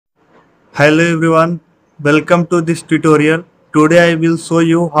Hello everyone, welcome to this tutorial. Today I will show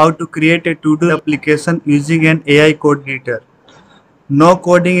you how to create a to-do application using an AI code editor. No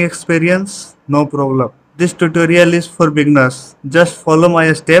coding experience, no problem. This tutorial is for beginners. Just follow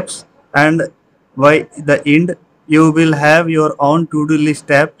my steps and by the end you will have your own to-do list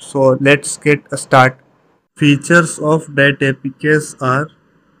app. So let's get started. Features of that APKs are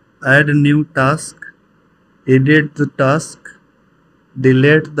add new task, edit the task,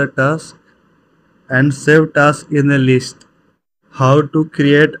 delete the task, and save task in a list. How to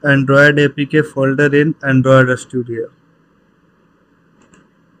create Android APK folder in Android Studio.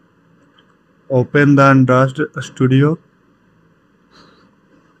 Open the Android Studio.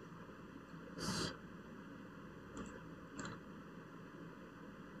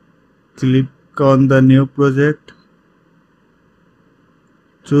 Click on the new project.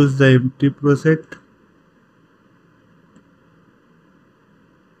 Choose the empty project.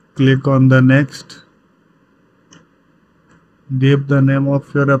 Click on the next. Give the name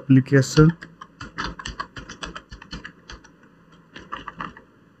of your application.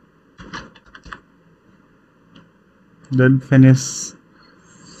 Then finish.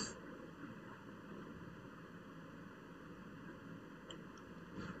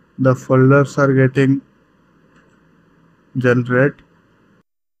 The folders are getting generated.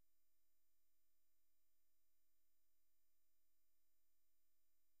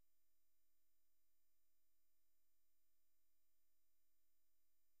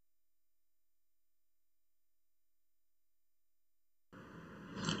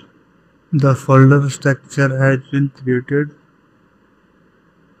 The folder structure has been created.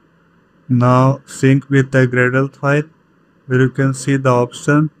 Now sync with the Gradle file where you can see the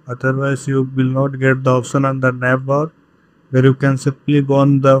option. Otherwise you will not get the option on the navbar, where you can simply go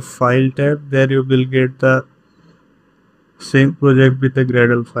on the file tab. There you will get the sync project with the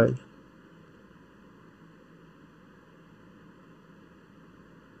Gradle file.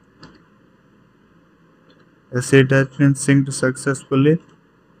 As it has been synced successfully.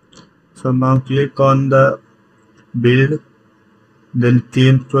 So now click on the build, then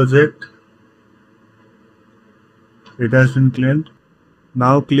clean project. It has been cleaned.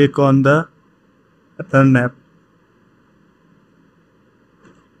 Now click on the run app.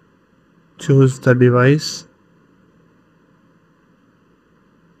 Choose the device.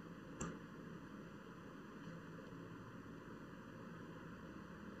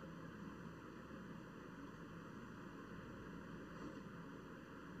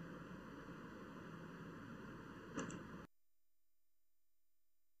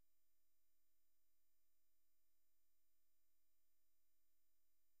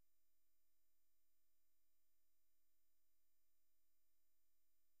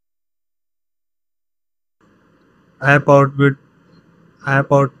 App output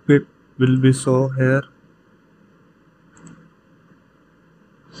app output will be show here.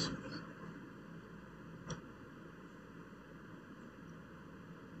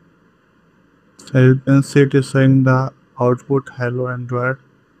 So you can see it is showing the output hello Android.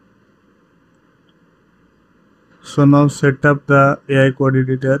 So now set up the AI code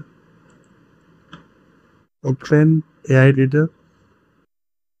editor. Open AI editor.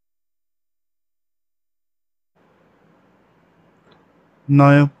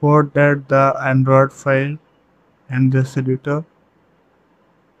 Now import that the Android file in this editor.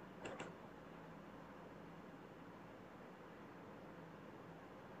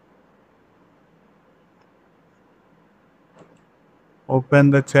 Open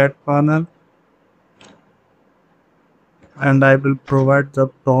the chat panel and I will provide the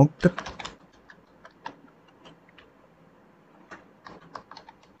prompt.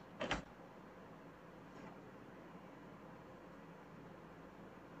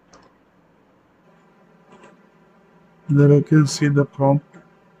 There you can see the prompt.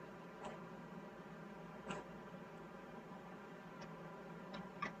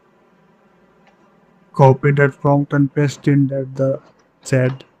 Copy that prompt and paste in that the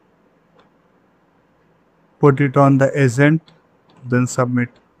chat. Put it on the agent, then submit.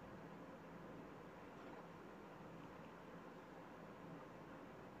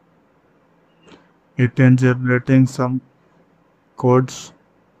 It is generating some codes.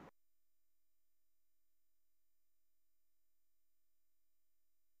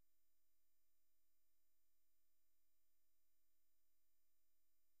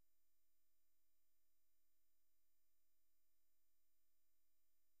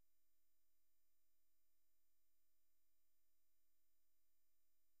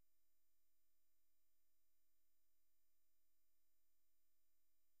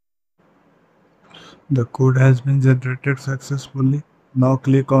 The code has been generated successfully. Now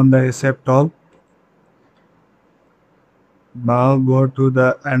click on the accept all. Now go to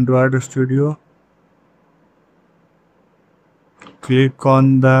the Android Studio. Click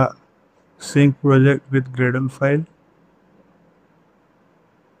on the sync project with Gradle file.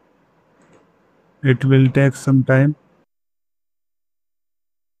 It will take some time.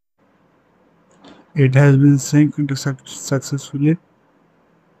 It has been synced successfully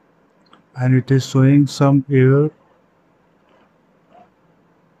and it is showing some error.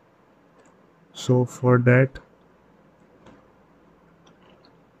 So for that,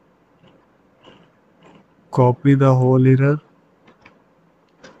 copy the whole error,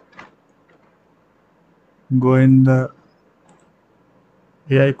 go in the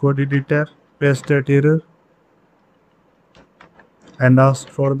AI code editor, paste that error and ask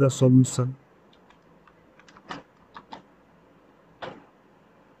for the solution.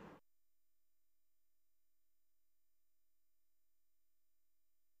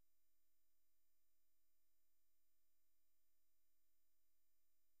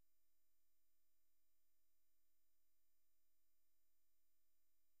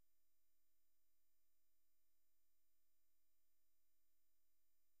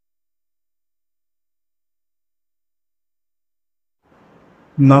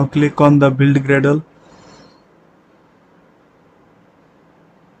 Now click on the build Gradle.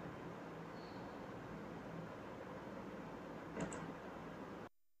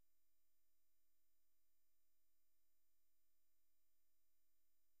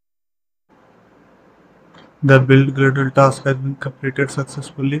 The build Gradle task has been completed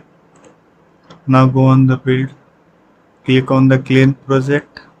successfully. Now go on the build, click on the clean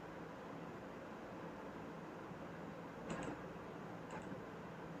project.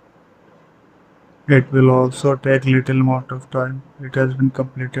 It will also take little amount of time. It has been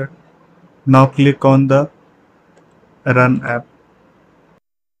completed. Now click on the run app.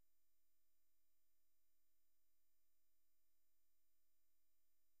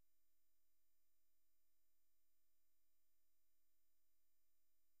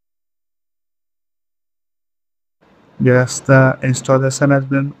 Yes, the installation has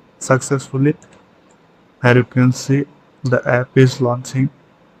been successfully. Here you can see the app is launching.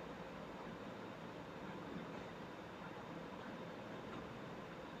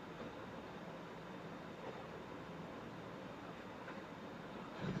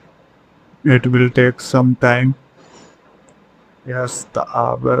 It will take some time. Yes,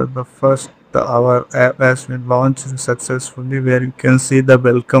 our app has been launched successfully. Where you can see the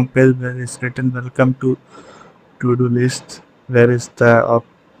welcome page where is written welcome to do list. Where is the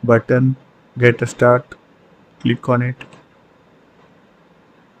button get start? Click on it.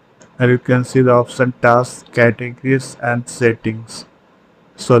 And you can see the option tasks, categories and settings.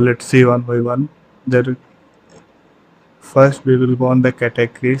 So let's see one by one. There, first we will go on the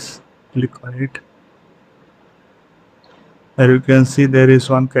categories. Click on it. And you can see there is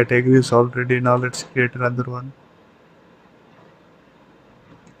one categories already. Now let's create another one.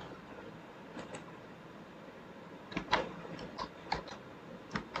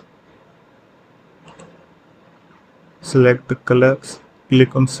 Select the colors.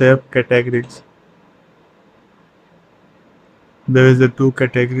 Click on save categories. There is the two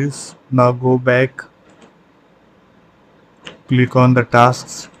categories. Now go back. Click on the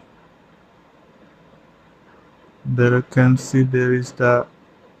tasks. There you can see there is the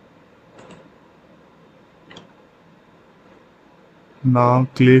now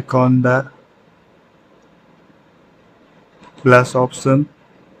click on the plus option.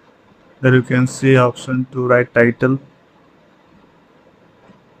 There you can see option to write title.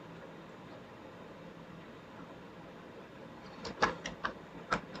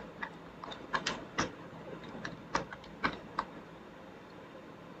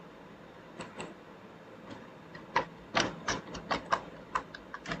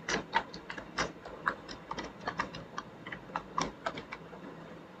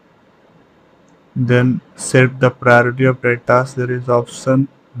 Then set the priority of that task. There is option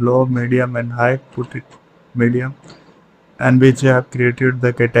low, medium and high. Put it medium. And which I have created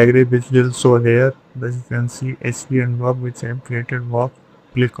the category which will show here. As you can see HP and work which I have created work.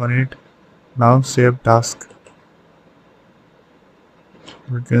 Click on it. Now save task.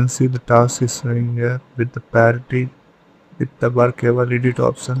 You can see the task is showing here with the priority with the workable edit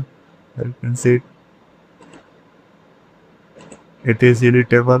option. You can see it is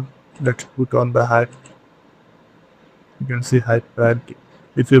editable. Let's put on the high. You can see high priority.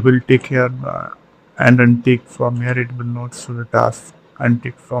 If you will tick here and untick from here, it will not show the task.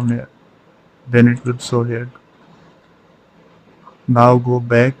 Untick from here, then it will show here. Now go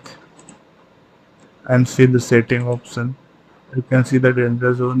back and see the setting option. You can see the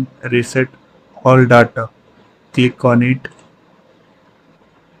danger zone, reset all data. Click on it,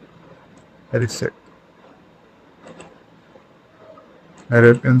 reset.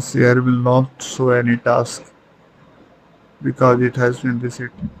 Here you can see here will not show any task because it has been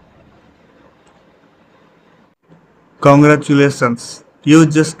reset. Congratulations! You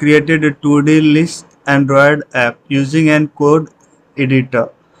just created a 2D list Android app using an code editor.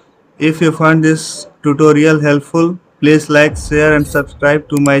 If you found this tutorial helpful, please like, share and subscribe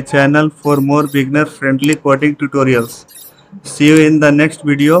to my channel for more beginner friendly coding tutorials. See you in the next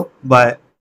video. Bye.